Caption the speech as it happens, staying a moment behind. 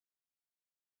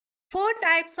Four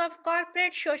types of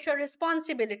corporate social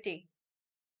responsibility.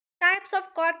 Types of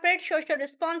corporate social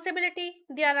responsibility.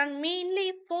 There are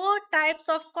mainly four types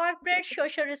of corporate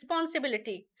social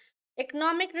responsibility: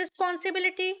 economic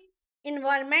responsibility,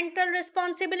 environmental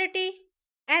responsibility,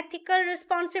 ethical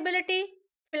responsibility,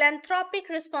 philanthropic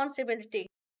responsibility.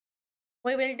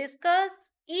 We will discuss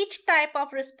each type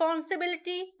of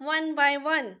responsibility one by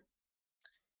one.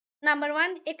 Number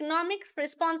one, economic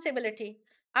responsibility.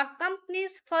 A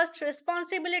company's first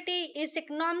responsibility is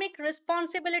economic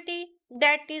responsibility.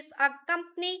 That is, a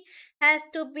company has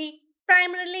to be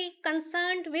primarily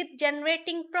concerned with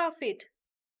generating profit.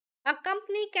 A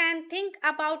company can think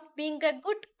about being a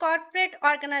good corporate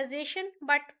organization,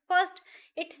 but first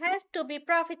it has to be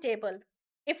profitable.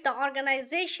 If the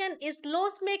organization is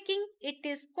loss making, it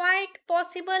is quite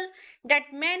possible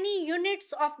that many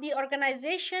units of the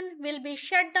organization will be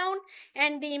shut down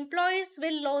and the employees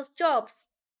will lose jobs.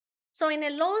 So, in a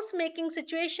loss making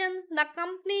situation, the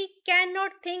company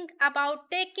cannot think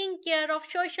about taking care of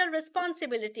social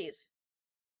responsibilities.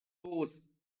 Suppose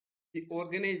the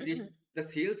organization, the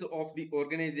sales of the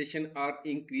organization are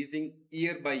increasing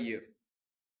year by year,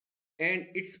 and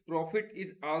its profit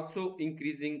is also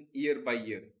increasing year by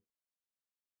year.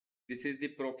 This is the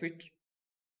profit.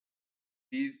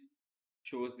 These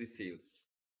shows the sales.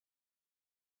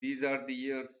 These are the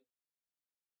years.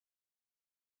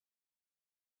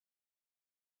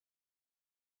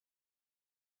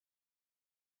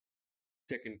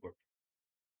 Second quote.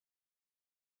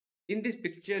 In this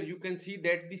picture, you can see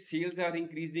that the sales are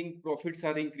increasing, profits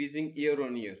are increasing year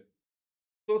on year.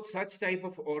 So such type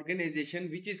of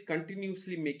organization which is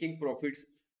continuously making profits,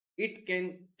 it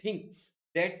can think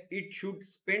that it should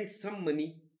spend some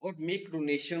money or make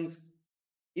donations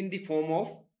in the form of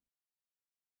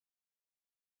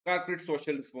corporate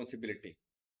social responsibility.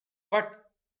 But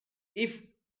if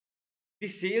the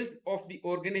sales of the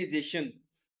organization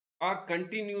are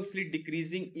continuously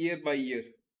decreasing year by year,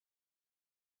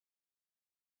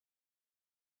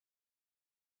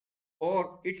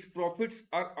 or its profits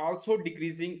are also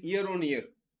decreasing year on year,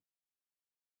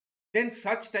 then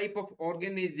such type of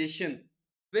organization,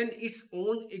 when its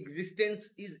own existence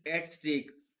is at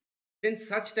stake, then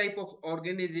such type of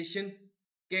organization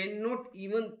cannot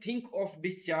even think of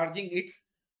discharging its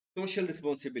social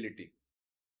responsibility.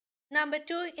 Number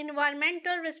two,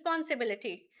 environmental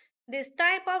responsibility. This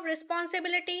type of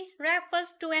responsibility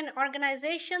refers to an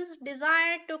organization's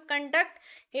desire to conduct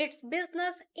its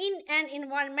business in an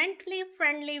environmentally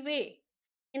friendly way.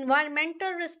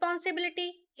 Environmental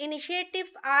responsibility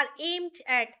initiatives are aimed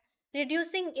at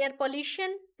reducing air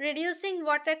pollution, reducing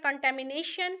water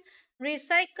contamination,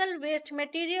 recycle waste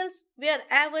materials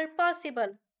wherever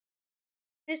possible.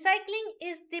 Recycling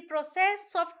is the process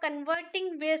of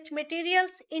converting waste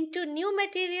materials into new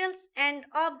materials and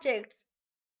objects.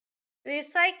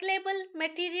 Recyclable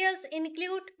materials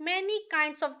include many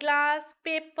kinds of glass,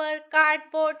 paper,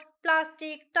 cardboard,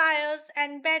 plastic, tires,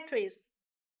 and batteries.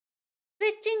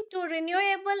 Switching to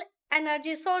renewable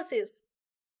energy sources.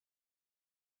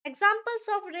 Examples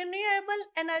of renewable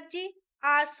energy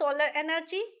are solar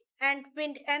energy and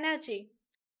wind energy.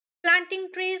 Planting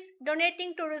trees,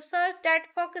 donating to research that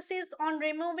focuses on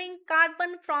removing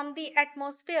carbon from the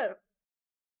atmosphere.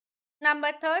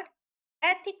 Number third,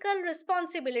 ethical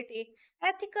responsibility.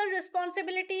 Ethical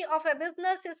responsibility of a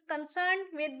business is concerned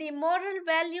with the moral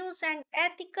values and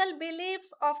ethical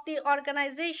beliefs of the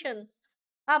organization.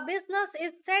 A business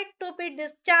is said to be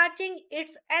discharging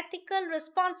its ethical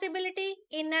responsibility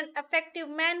in an effective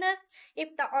manner if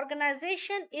the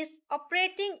organization is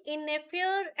operating in a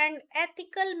fair and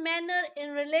ethical manner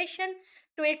in relation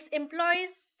to its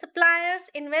employees, suppliers,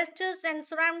 investors, and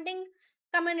surrounding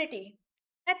community.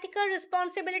 Ethical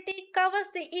responsibility covers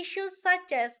the issues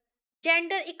such as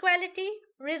gender equality,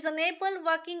 reasonable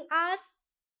working hours,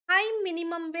 high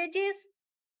minimum wages,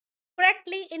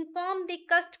 correctly inform the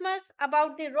customers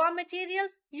about the raw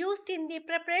materials used in the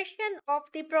preparation of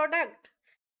the product.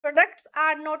 Products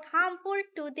are not harmful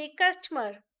to the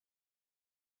customer.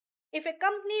 If a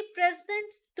company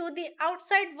presents to the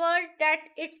outside world that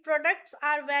its products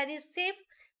are very safe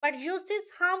but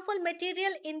uses harmful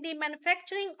material in the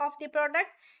manufacturing of the product,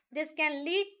 this can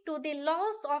lead to the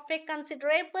loss of a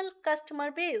considerable customer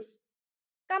base.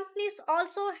 Companies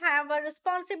also have a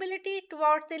responsibility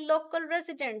towards the local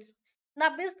residents. The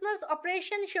business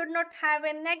operation should not have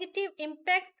a negative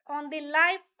impact on the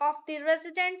life of the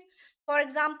residents, for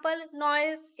example,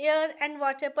 noise, air, and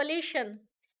water pollution.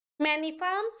 Many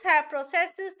farms have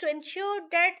processes to ensure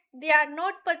that they are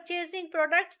not purchasing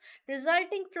products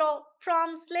resulting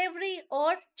from slavery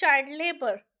or child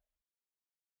labor.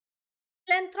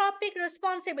 Philanthropic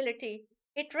responsibility.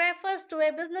 It refers to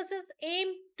a business's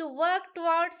aim to work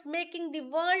towards making the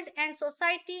world and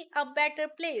society a better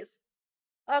place.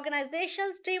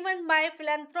 Organizations driven by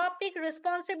philanthropic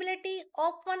responsibility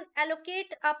often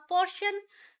allocate a portion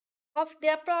of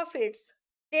their profits.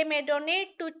 They may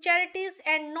donate to charities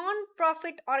and non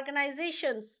profit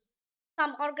organizations.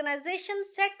 Some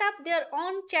organizations set up their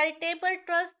own charitable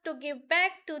trust to give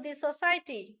back to the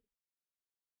society.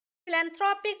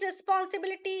 Philanthropic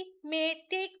responsibility may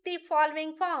take the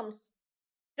following forms: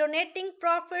 donating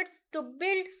profits to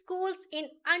build schools in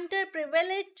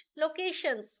underprivileged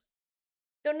locations,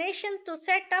 donation to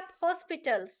set up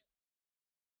hospitals,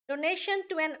 donation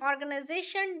to an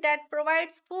organization that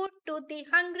provides food to the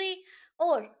hungry,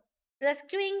 or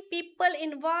rescuing people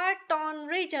in war torn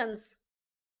regions.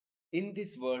 In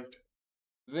this world,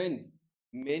 when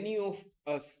many of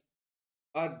us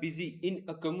are busy in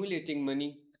accumulating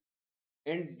money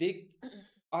and they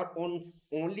are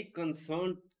only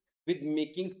concerned with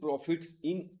making profits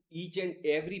in each and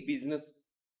every business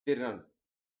they run.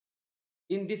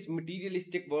 In this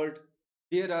materialistic world,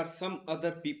 there are some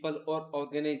other people or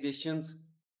organizations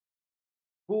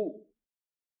who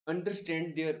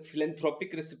understand their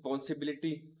philanthropic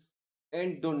responsibility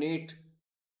and donate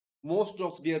most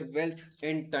of their wealth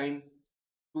and time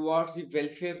towards the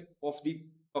welfare of the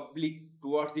public,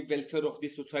 towards the welfare of the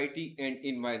society and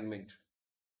environment.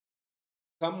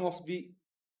 Some of the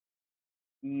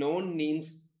known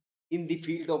names in the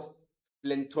field of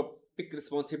philanthropic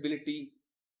responsibility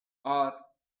are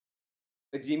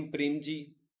Jim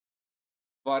Premji,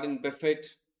 Warren Buffett,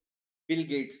 Bill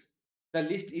Gates. The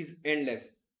list is endless.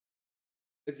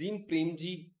 Azim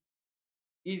Premji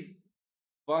is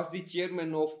was the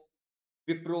chairman of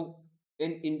Wipro,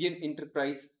 an Indian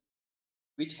enterprise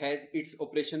which has its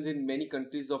operations in many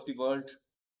countries of the world.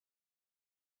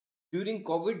 During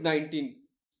COVID 19,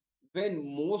 when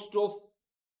most of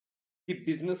the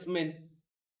businessmen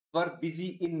were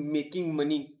busy in making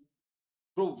money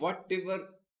through whatever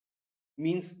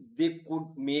means they could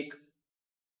make,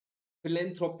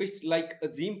 philanthropists like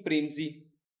Azim Premji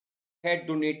had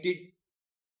donated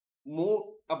more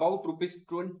about rupees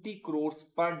 20 crores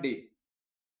per day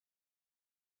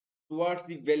towards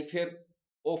the welfare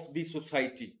of the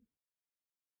society.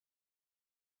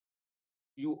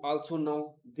 You also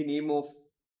know the name of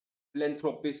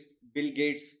philanthropist Bill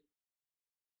Gates,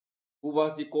 who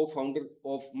was the co-founder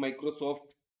of Microsoft.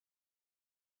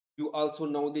 You also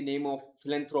know the name of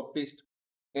philanthropist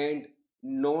and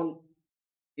known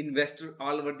investor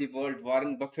all over the world,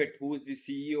 Warren Buffett, who is the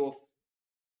CEO of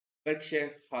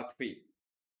Berkshire Hathaway.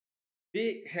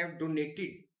 They have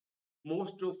donated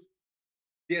most of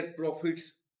their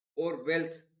profits or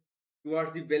wealth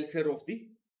towards the welfare of the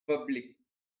public.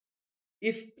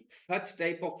 If such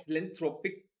type of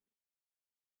philanthropic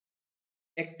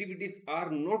activities are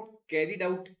not carried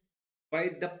out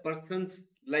by the persons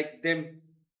like them,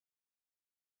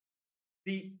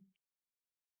 the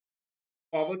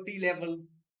poverty level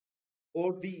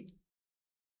or the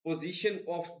position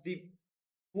of the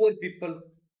poor people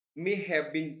may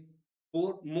have been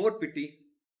more pity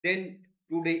than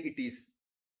today it is.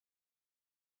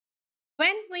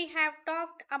 When we have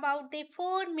talked about the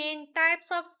four main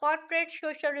types of corporate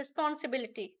social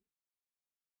responsibility,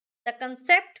 the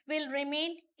concept will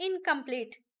remain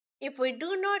incomplete if we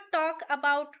do not talk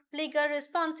about legal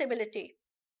responsibility.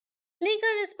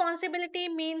 Legal responsibility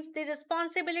means the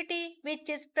responsibility which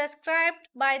is prescribed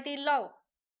by the law.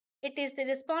 It is the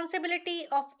responsibility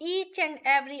of each and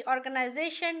every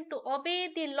organization to obey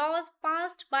the laws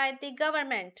passed by the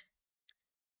government.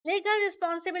 Legal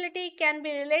responsibility can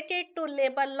be related to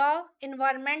labor law,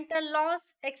 environmental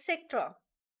laws, etc.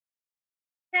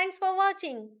 Thanks for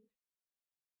watching.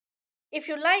 If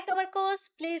you like our course,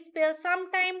 please spare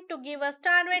some time to give a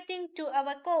star rating to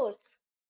our course.